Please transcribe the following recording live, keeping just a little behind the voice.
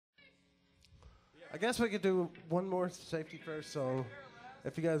I guess we could do one more Safety First song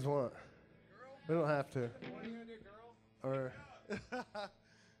if you guys want. We don't have to. Or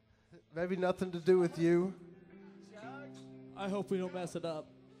maybe Nothing to Do with You. I hope we don't mess it up.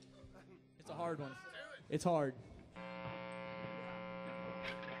 It's a hard one. It's hard.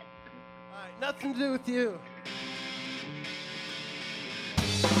 All right, Nothing to Do with You.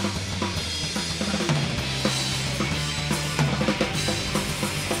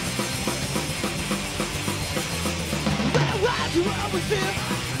 You always feel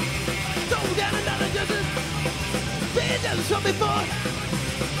throw down another dozen. Been down some before.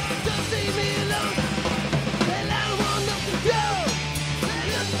 Just leave me alone. Well, I don't want nothing to do.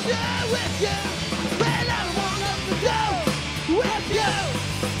 Nothing to do with you. Well, I don't want nothing to do with you.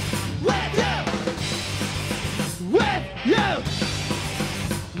 With you. With you.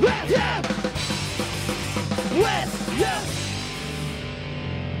 With you. With you.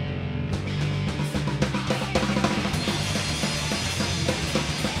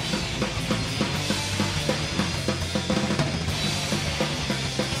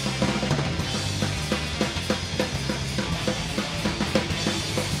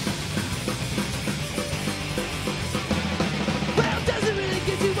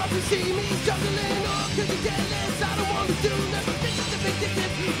 See me juggling or could you jealous? I don't want to do nothing. This is the big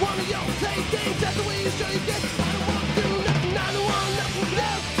difference. One of your playthings, that's the way you show you get. I don't want to do nothing. I don't want nothing to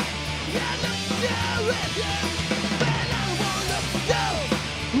do. Yeah, nothing to do with you. But I don't want nothing to do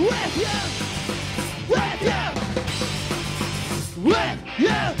with you. With you. With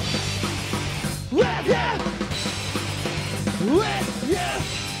you. With you. With you.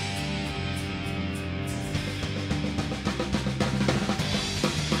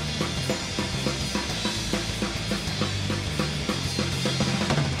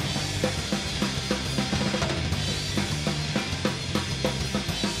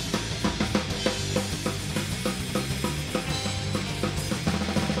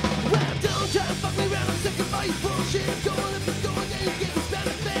 Bullshit, going up and going down, you get this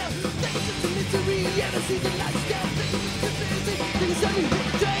better fail. Things is a misery, and I see the lifestyle. Things is confusing, things on your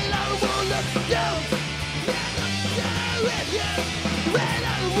trail. I don't want nothing to do. Yeah, nothing to do with you. Well,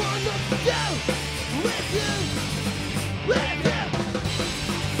 I don't want nothing to do with you. With you.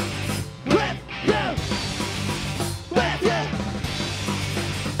 With you. With you.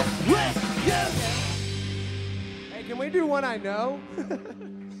 With you. Hey, can we do one I know?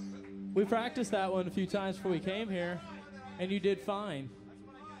 We practiced that one a few times before we came here, and you did fine.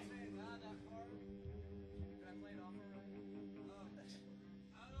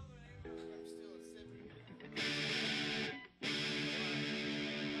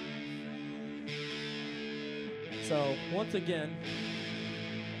 So, once again,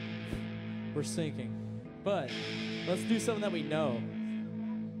 we're sinking. But, let's do something that we know.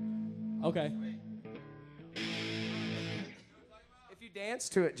 Okay. Dance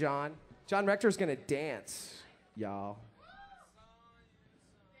to it, John. John Rector's gonna dance, y'all.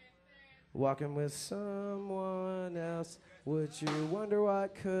 Walking with someone else, would you wonder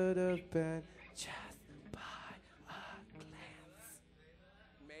what could have been just by a glance?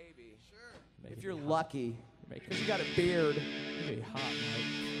 Maybe. Sure. Maybe if you're hot. lucky, because you got a beard. You're gonna be hot, Mike.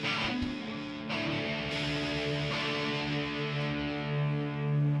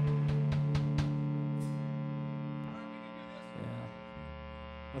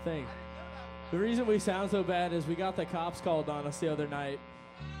 I think the reason we sound so bad is we got the cops called on us the other night.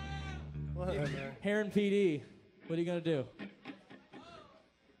 Whatever. Heron PD, what are you going to do?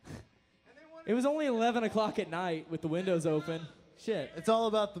 It was only 11 o'clock at night with the windows open. Shit. It's all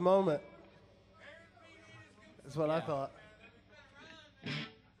about the moment. That's what I thought.